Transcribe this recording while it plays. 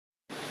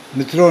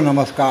मित्रों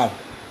नमस्कार।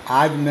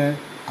 आज मैं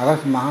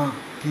अगस्त माह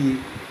की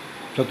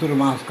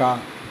चतुर्मास का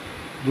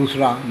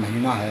दूसरा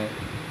महीना है।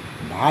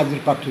 भाद्र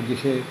पक्ष,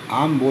 जिसे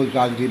आम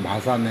बोलचाल की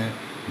भाषा में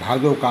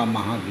भादों का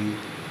माह भी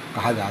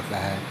कहा जाता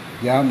है,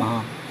 यह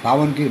माह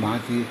सावन की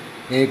भांति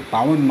एक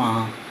पावन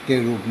माह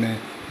के रूप में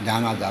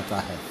जाना जाता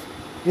है।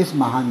 इस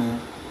माह में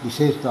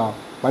विशेषतः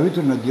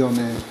पवित्र नदियों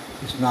में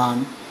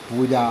स्नान,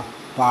 पूजा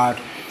पाठ,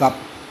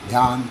 तप,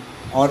 ध्यान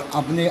और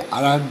अपने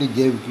आराध्य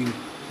देव की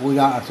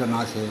पूजा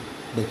अर्चना से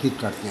व्यतीत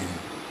करते हैं।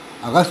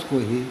 अगस्त को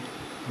ही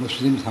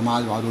मुस्लिम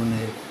समाज वालों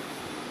ने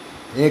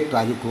 1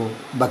 तारीख को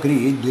बकरी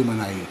ईद भी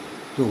मनाई,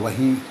 तो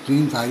वहीं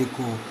 3 तारीख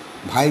को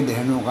भाई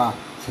बहनों का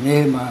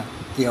स्नेहमय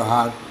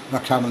त्यौहार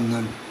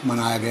रक्षाबंधन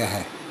मनाया गया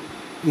है।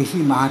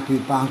 इसी माह की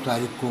 5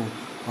 तारीख को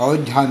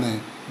अयोध्या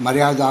में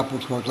मर्यादा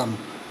पुरुषोत्तम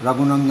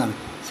रघुनंदन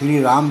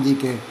श्री राम जी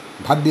के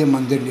भव्य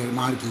मंदिर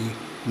निर्माण की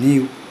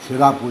नींव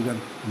शिला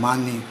पूजन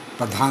माननीय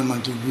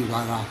प्रधानमंत्री जी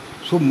द्वारा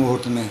शुभ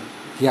मुहूर्त में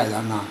किया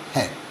जाना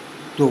है।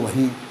 तो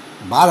वहीं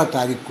 12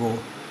 तारीख को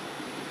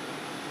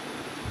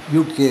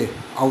युग के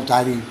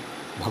अवतारी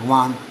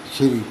भगवान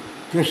श्री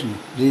कृष्ण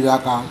लीला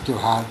का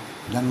त्यौहार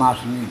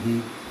जन्माष्टमी भी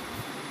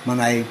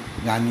मनाई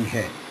जानी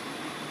है।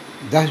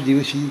 10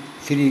 दिवसीय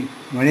श्री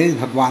गणेश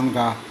भगवान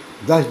का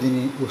 10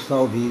 दिनी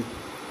उत्सव भी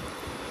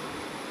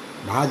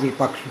भाद्र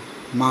पक्ष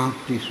माह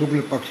की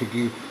शुक्ल पक्ष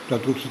की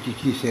चतुर्थी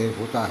तिथि से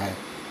होता है।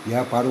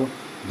 यह पर्व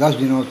 10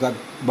 दिनों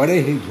तक बड़े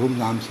ही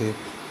धूमधाम से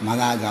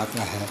मनाया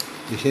जाता है।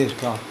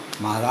 विशेषतः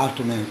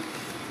महाराष्ट्र में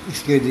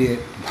इसके लिए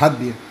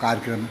भव्य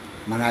कार्यक्रम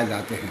मनाए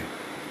जाते हैं।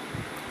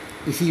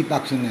 इसी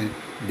पक्ष में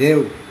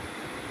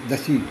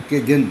देवदशी के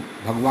दिन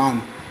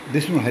भगवान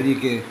विष्णु हरि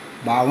के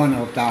 52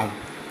 अवतार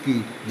की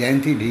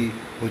जयंती भी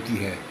होती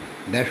है।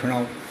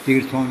 वैष्णव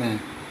तीर्थों में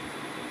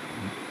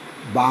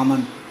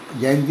वामन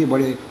जयंती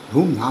बड़े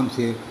धूमधाम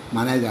से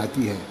मनाई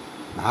जाती है।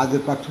 भाद्र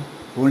पक्ष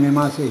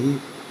पूर्णिमा से ही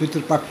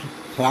पितृपक्ष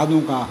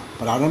श्राद्धों का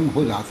प्रारंभ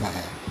हो जाता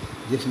है,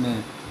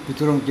 जिसमें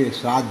पितरों के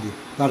श्राद्ध,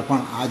 तर्पण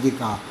आदि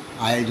का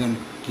आयोजन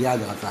किया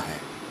जाता है।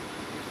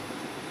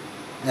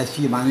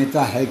 ऐसी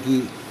मान्यता है कि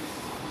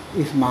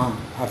इस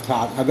माह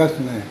अर्थात अगस्त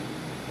में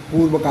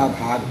पूर्व का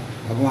भाग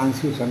भगवान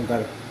शिव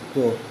शंकर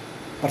को,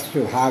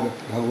 पश्चिम भाग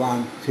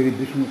भगवान श्री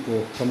विष्णु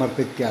को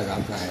समर्पित किया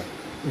जाता है।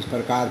 इस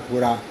प्रकार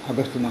पूरा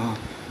अगस्त माह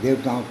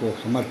देवताओं को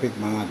समर्पित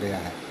माना गया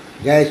है।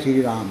 जय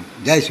श्री राम,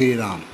 जय श्री राम।